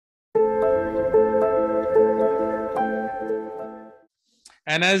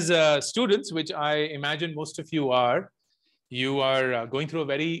And as students, which I imagine most of you are going through a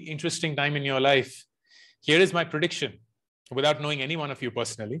very interesting time in your life. Here is my prediction, without knowing any one of you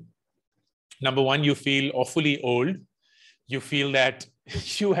personally. Number one, you feel awfully old. You feel that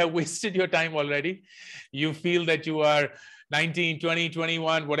you have wasted your time already. You feel that you are 19, 20,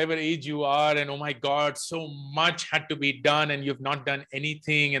 21, whatever age you are, and oh my God, so much had to be done and you've not done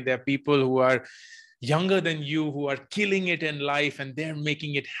anything. And there are people who are younger than you who are killing it in life and they're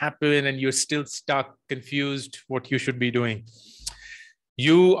making it happen and you're still stuck, confused what you should be doing.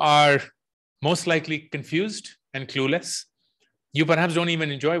 You are most likely confused and clueless. You perhaps don't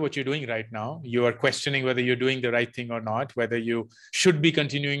even enjoy what you're doing right now. You are questioning whether you're doing the right thing or not, whether you should be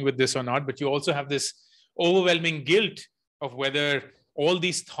continuing with this or not. But you also have this overwhelming guilt of whether all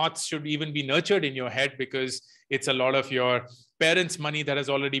these thoughts should even be nurtured in your head, because it's a lot of your parents' money that has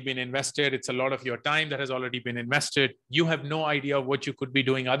already been invested. It's a lot of your time that has already been invested. You have no idea what you could be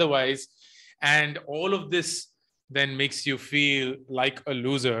doing otherwise. And all of this then makes you feel like a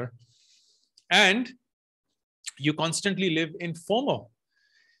loser. And you constantly live in FOMO.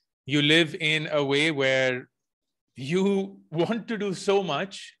 You live in a way where you want to do so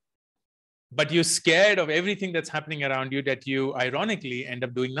much, but you're scared of everything that's happening around you that you ironically end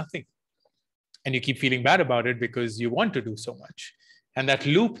up doing nothing. And you keep feeling bad about it because you want to do so much. And that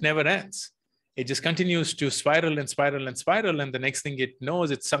loop never ends. It just continues to spiral and spiral and spiral. And the next thing it knows,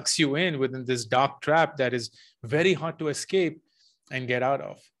 it sucks you in within this dark trap that is very hard to escape and get out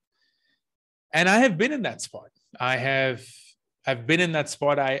of. And I have been in that spot. I've been in that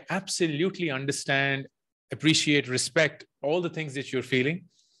spot. I absolutely understand, appreciate, respect all the things that you're feeling.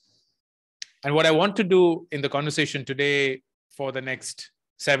 And what I want to do in the conversation today for the next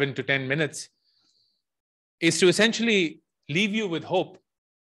 7 to 10 minutes is to essentially leave you with hope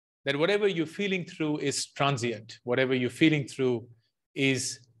that whatever you're feeling through is transient. Whatever you're feeling through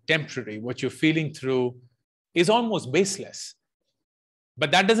is temporary. What you're feeling through is almost baseless.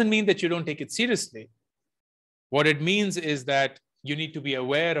 But that doesn't mean that you don't take it seriously. What it means is that you need to be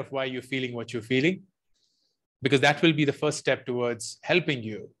aware of why you're feeling what you're feeling, because that will be the first step towards helping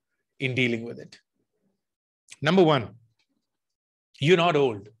you in dealing with it. Number one, you're not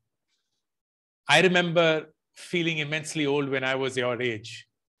old. I remember feeling immensely old when I was your age.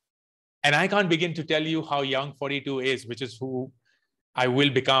 And I can't begin to tell you how young 42 is, which is who I will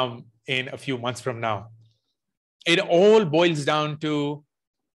become in a few months from now. It all boils down to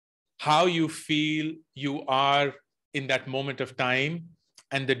how you feel you are in that moment of time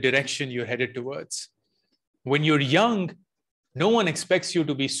and the direction you're headed towards. When you're young, no one expects you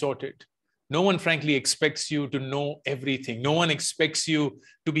to be sorted. No one, frankly, expects you to know everything. No one expects you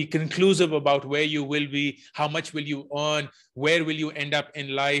to be conclusive about where you will be, how much will you earn, where will you end up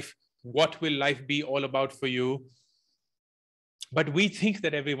in life, what will life be all about for you. But we think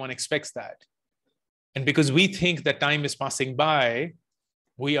that everyone expects that. And because we think that time is passing by,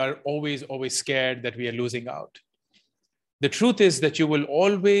 we are always scared that we are losing out. The truth is that you will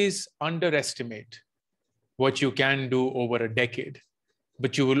always underestimate what you can do over a decade,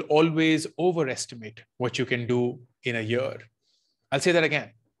 but you will always overestimate what you can do in a year. I'll say that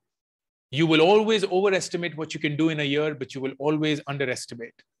again. You will always overestimate what you can do in a year, but you will always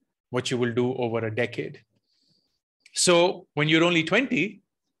underestimate what you will do over a decade. So when you're only 20,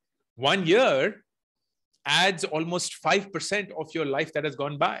 1 year adds almost 5% of your life that has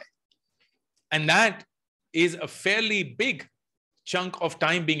gone by. And that is a fairly big chunk of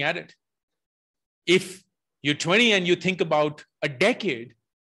time being added. If you're 20 and you think about a decade,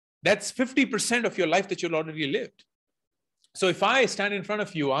 that's 50% of your life that you've already lived. So if I stand in front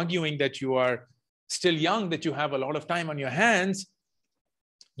of you arguing that you are still young, that you have a lot of time on your hands,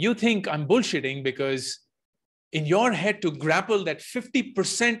 you think I'm bullshitting, because in your head to grapple that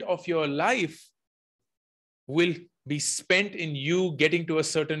 50% of your life will be spent in you getting to a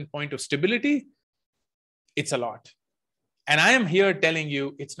certain point of stability, it's a lot. And I am here telling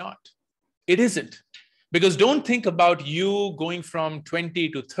you it's not. It isn't. Because don't think about you going from 20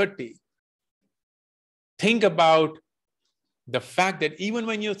 to 30. Think about the fact that even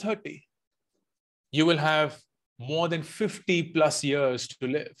when you're 30, you will have more than 50 plus years to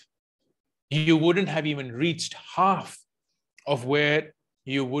live. You wouldn't have even reached half of where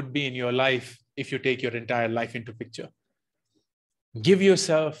you would be in your life if you take your entire life into picture. Give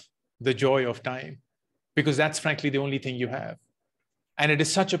yourself the joy of time, because that's frankly the only thing you have. And it is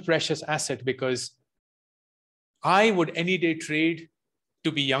such a precious asset, because I would any day trade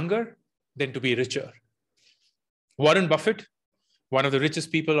to be younger than to be richer. Warren Buffett, one of the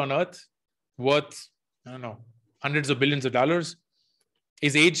richest people on earth, worth, I don't know, hundreds of billions of dollars,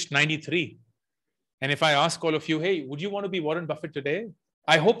 is aged 93. And if I ask all of you, hey, would you want to be Warren Buffett today?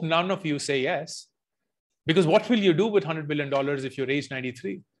 I hope none of you say yes, because what will you do with $100 billion if you're age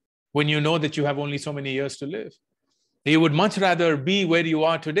 93, when you know that you have only so many years to live? You would much rather be where you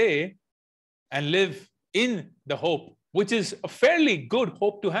are today and live in the hope, which is a fairly good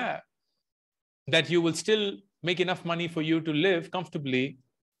hope to have, that you will still make enough money for you to live comfortably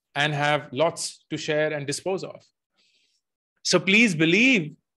and have lots to share and dispose of. So please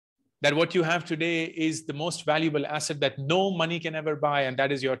believe that what you have today is the most valuable asset that no money can ever buy, and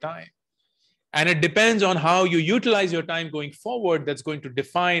that is your time. And it depends on how you utilize your time going forward that's going to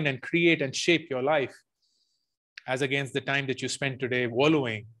define and create and shape your life, as against the time that you spend today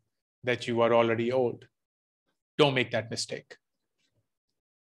wallowing that you are already old. Don't make that mistake.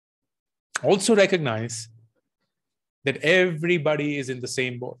 Also recognize that everybody is in the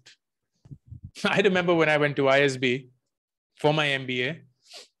same boat. I remember when I went to ISB for my MBA,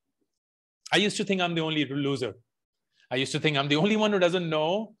 I used to think I'm the only loser. I used to think I'm the only one who doesn't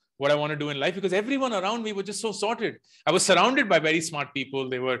know what I want to do in life, because everyone around me was just so sorted. I was surrounded by very smart people.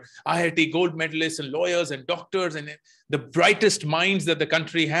 They were IIT gold medalists and lawyers and doctors and the brightest minds that the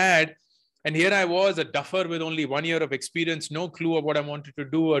country had. And here I was, a duffer with only 1 year of experience, no clue of what I wanted to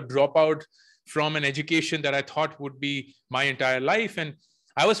do, a dropout from an education that I thought would be my entire life. And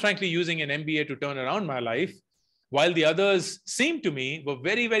I was frankly using an MBA to turn around my life, while the others seemed to me were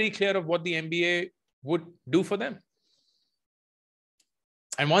very, very clear of what the MBA would do for them.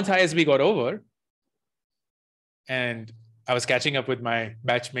 And once ISB got over, and I was catching up with my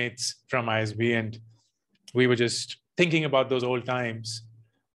batchmates from ISB, and we were just thinking about those old times,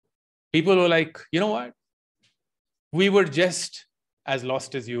 people were like, you know what? We were just as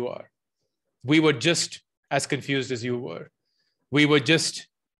lost as you are. We were just as confused as you were. We were just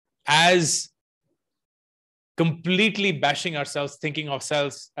as completely bashing ourselves, thinking of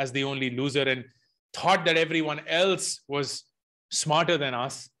ourselves as the only loser, and thought that everyone else was smarter than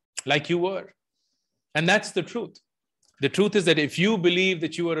us, like you were. And that's the truth. The truth is that if you believe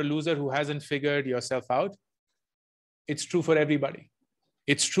that you are a loser who hasn't figured yourself out, it's true for everybody.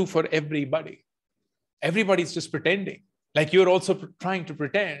 It's true for everybody. Everybody's just pretending. Like you're also trying to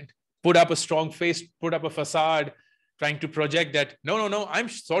pretend, put up a strong face, put up a facade, trying to project that, no, I'm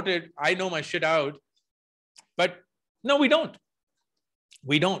sorted. I know my shit out. But no, we don't.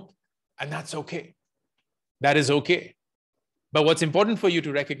 We don't. And that's okay. That is okay. But what's important for you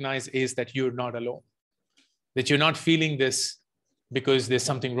to recognize is that you're not alone, that you're not feeling this because there's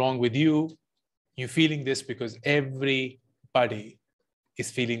something wrong with you. You're feeling this because everybody is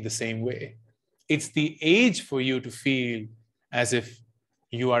feeling the same way. It's the age for you to feel as if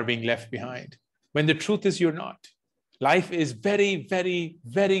you are being left behind, when the truth is you're not. Life is very, very,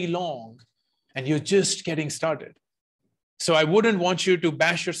 very long, and you're just getting started. So I wouldn't want you to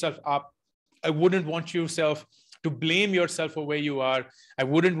bash yourself up. I wouldn't want yourself to blame yourself for where you are. I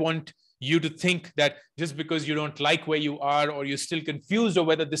wouldn't want you to think that just because you don't like where you are, or you're still confused or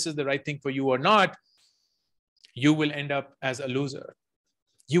whether this is the right thing for you or not, you will end up as a loser.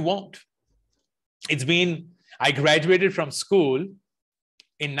 You won't. I graduated from school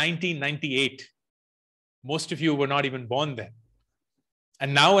in 1998. Most of you were not even born then.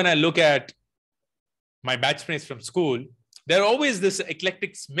 And now when I look at my batchmates from school, they're always this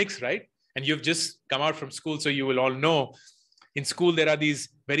eclectic mix, right? And you've just come out from school, so you will all know. In school, there are these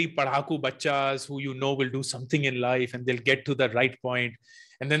very padhaku bachas who you know will do something in life and they'll get to the right point.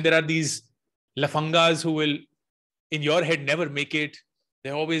 And then there are these lafangas who will, in your head, never make it.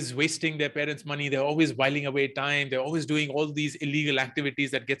 They're always wasting their parents' money. They're always whiling away time. They're always doing all these illegal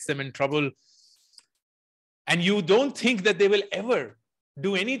activities that gets them in trouble. And you don't think that they will ever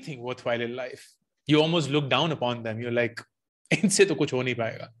do anything worthwhile in life. You almost look down upon them. You're like, inse to kuch ho nahi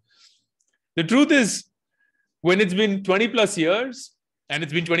payega. The truth is, when it's been 20 plus years, and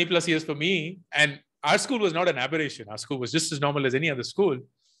it's been 20 plus years for me, and our school was not an aberration. Our school was just as normal as any other school.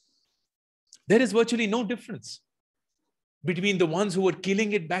 There is virtually no difference between the ones who were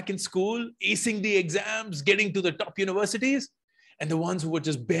killing it back in school, acing the exams, getting to the top universities, and the ones who were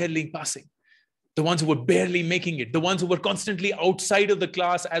just barely passing, the ones who were barely making it, the ones who were constantly outside of the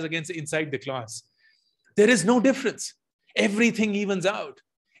class as against inside the class. There is no difference. Everything evens out.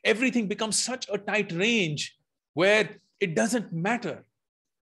 Everything becomes such a tight range where it doesn't matter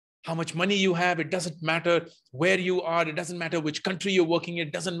how much money you have. It doesn't matter where you are. It doesn't matter which country you're working in.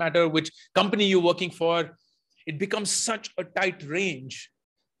 It doesn't matter which company you're working for. It becomes such a tight range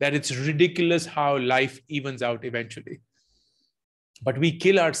that it's ridiculous how life evens out eventually. But we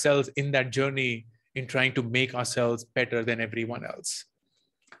kill ourselves in that journey in trying to make ourselves better than everyone else.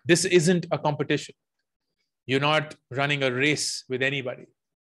 This isn't a competition. You're not running a race with anybody.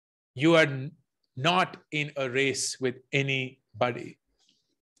 You are not in a race with anybody.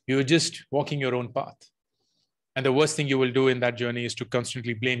 You're just walking your own path. And the worst thing you will do in that journey is to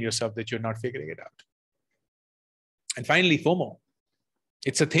constantly blame yourself that you're not figuring it out. And finally, FOMO.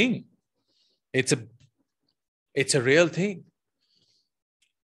 It's a thing. It's a real thing.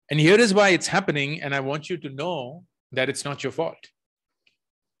 And here is why it's happening. And I want you to know that it's not your fault.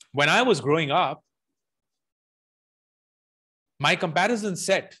 When I was growing up, my comparison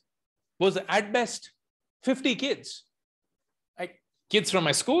set was at best 50 kids. Like kids from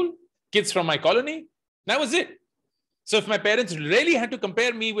my school, kids from my colony. That was it. So if my parents really had to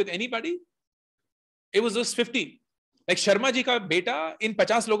compare me with anybody, it was those 50. Like Sharma ji ka beta in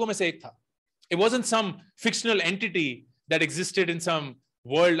 50 logon mein se ek tha. It wasn't some fictional entity that existed in some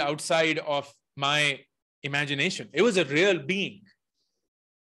world outside of my imagination. It was a real being.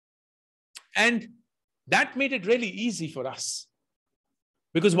 And that made it really easy for us.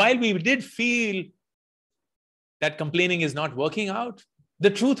 Because while we did feel that complaining is not working out, the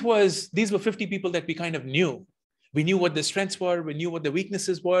truth was these were 50 people that we kind of knew. We knew what their strengths were. We knew what their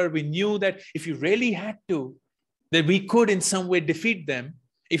weaknesses were. We knew that if you really had to, that we could in some way defeat them,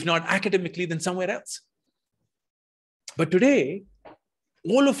 if not academically, then somewhere else. But today,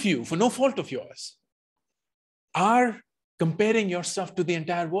 all of you, for no fault of yours, are comparing yourself to the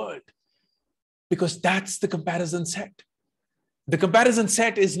entire world because that's the comparison set. The comparison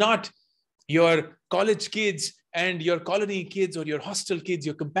set is not your college kids and your colony kids or your hostel kids.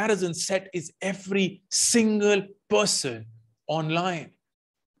 Your comparison set is every single person online.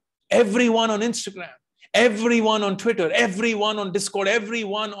 Everyone on Instagram, everyone on Twitter, everyone on Discord,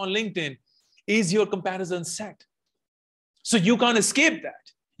 everyone on LinkedIn is your comparison set. So you can't escape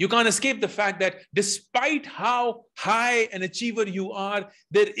that. You can't escape the fact that despite how high an achiever you are,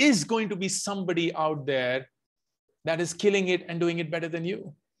 there is going to be somebody out there that is killing it and doing it better than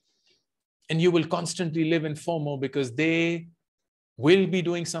you. And you will constantly live in FOMO because they will be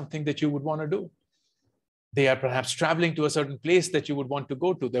doing something that you would want to do. They are perhaps traveling to a certain place that you would want to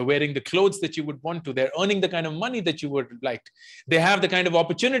go to. They're wearing the clothes that you would want to. They're earning the kind of money that you would have liked. They have the kind of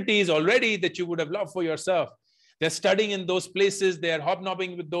opportunities already that you would have loved for yourself. They're studying in those places. They're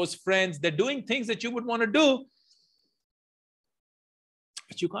hobnobbing with those friends. They're doing things that you would want to do,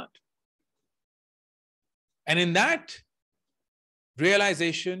 but you can't. And in that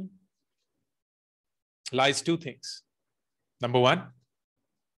realization lies two things. Number one,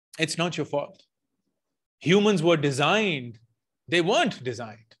 it's not your fault. Humans were designed. They weren't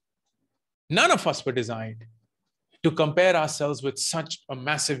designed. None of us were designed to compare ourselves with such a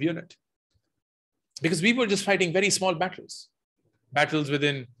massive unit. Because we were just fighting very small battles. Battles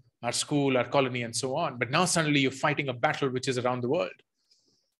within our school, our colony, and so on. But now suddenly you're fighting a battle which is around the world.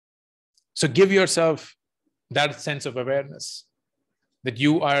 So give yourself that sense of awareness that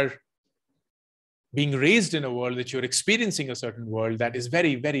you are being raised in a world, that you're experiencing a certain world that is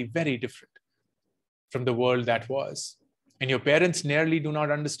very, very, very different from the world that was. And your parents nearly do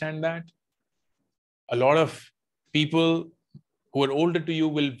not understand that. A lot of people who are older to you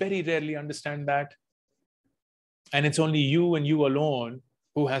will very rarely understand that. And it's only you and you alone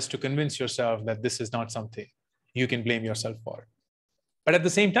who has to convince yourself that this is not something you can blame yourself for. But at the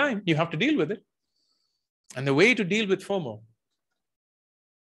same time, you have to deal with it. And the way to deal with FOMO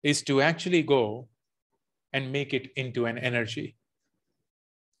is to actually go and make it into an energy.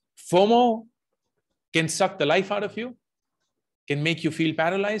 FOMO can suck the life out of you, can make you feel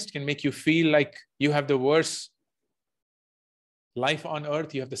paralyzed, can make you feel like you have the worst life on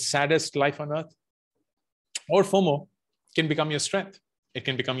earth, you have the saddest life on earth. Or FOMO can become your strength. It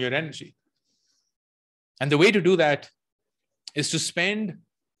can become your energy. And the way to do that is to spend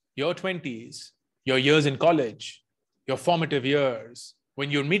your 20s, your years in college, your formative years, when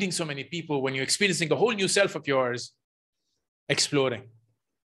you're meeting so many people, when you're experiencing a whole new self of yours, exploring.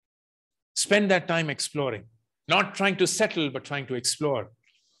 Spend that time exploring, not trying to settle, but trying to explore.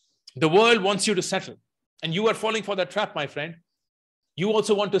 The world wants you to settle, and you are falling for that trap, my friend. You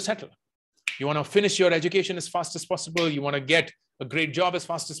also want to settle. You want to finish your education as fast as possible. You want to get a great job as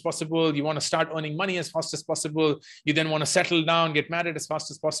fast as possible. You want to start earning money as fast as possible. You then want to settle down, get married as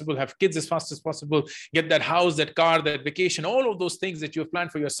fast as possible, have kids as fast as possible, get that house, that car, that vacation, all of those things that you have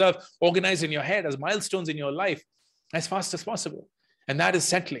planned for yourself, organized in your head as milestones in your life as fast as possible. And that is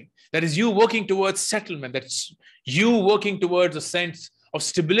settling. That is you working towards settlement. That's you working towards a sense of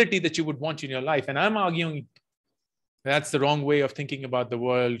stability that you would want in your life. And I'm arguing that's the wrong way of thinking about the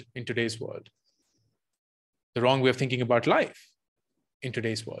world in today's world. The wrong way of thinking about life in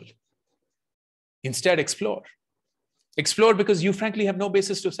today's world. Instead, explore. Explore because you frankly have no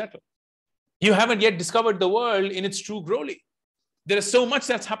basis to settle. You haven't yet discovered the world in its true glory. There is so much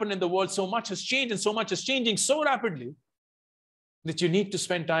that's happened in the world, so much has changed, and so much is changing so rapidly that you need to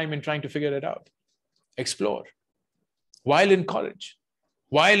spend time in trying to figure it out. Explore. While in college,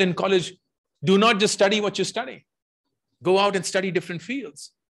 do not just study what you study. Go out and study different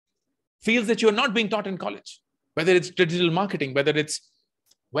fields. Fields that you're not being taught in college, whether it's digital marketing, whether it's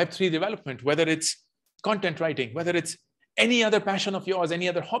Web3 development, whether it's content writing, whether it's any other passion of yours, any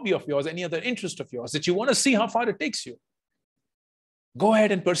other hobby of yours, any other interest of yours that you want to see how far it takes you. Go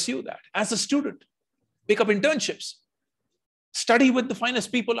ahead and pursue that. As a student, pick up internships. Study with the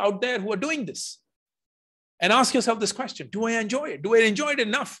finest people out there who are doing this. And ask yourself this question: do I enjoy it? Do I enjoy it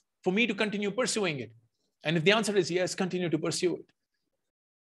enough for me to continue pursuing it? And if the answer is yes, continue to pursue it.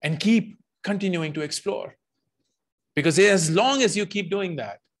 And keep continuing to explore. Because as long as you keep doing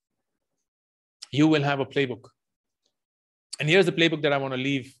that, you will have a playbook. And here's the playbook that I want to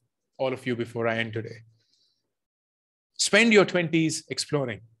leave all of you before I end today. Spend your 20s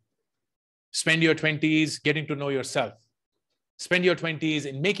exploring. Spend your 20s getting to know yourself. Spend your 20s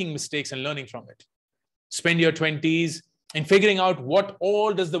in making mistakes and learning from it. Spend your 20s in figuring out what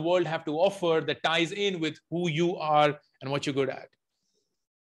all does the world have to offer that ties in with who you are and what you're good at.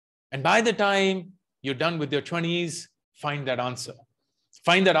 And by the time you're done with your 20s, find that answer.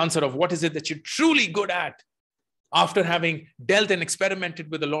 Find that answer of what is it that you're truly good at after having dealt and experimented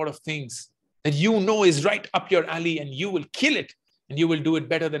with a lot of things that you know is right up your alley, and you will kill it and you will do it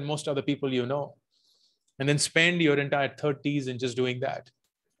better than most other people you know. And then spend your entire 30s in just doing that,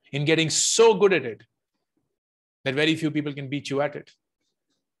 in getting so good at it that very few people can beat you at it.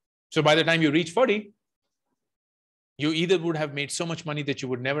 So by the time you reach 40, you either would have made so much money that you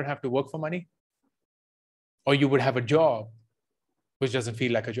would never have to work for money, or you would have a job which doesn't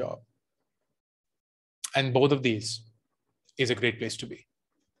feel like a job. And both of these is a great place to be.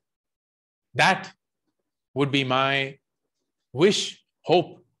 That would be my wish,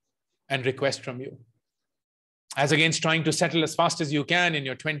 hope, and request from you. As against trying to settle as fast as you can in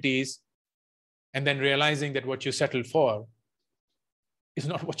your 20s and then realizing that what you settled for is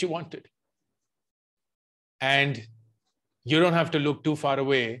not what you wanted. And you don't have to look too far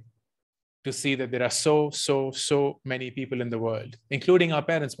away to see that there are so many people in the world, including our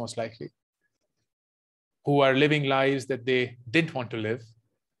parents most likely, who are living lives that they didn't want to live,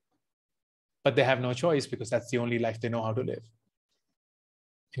 but they have no choice because that's the only life they know how to live.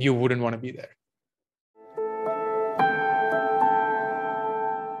 And you wouldn't want to be there.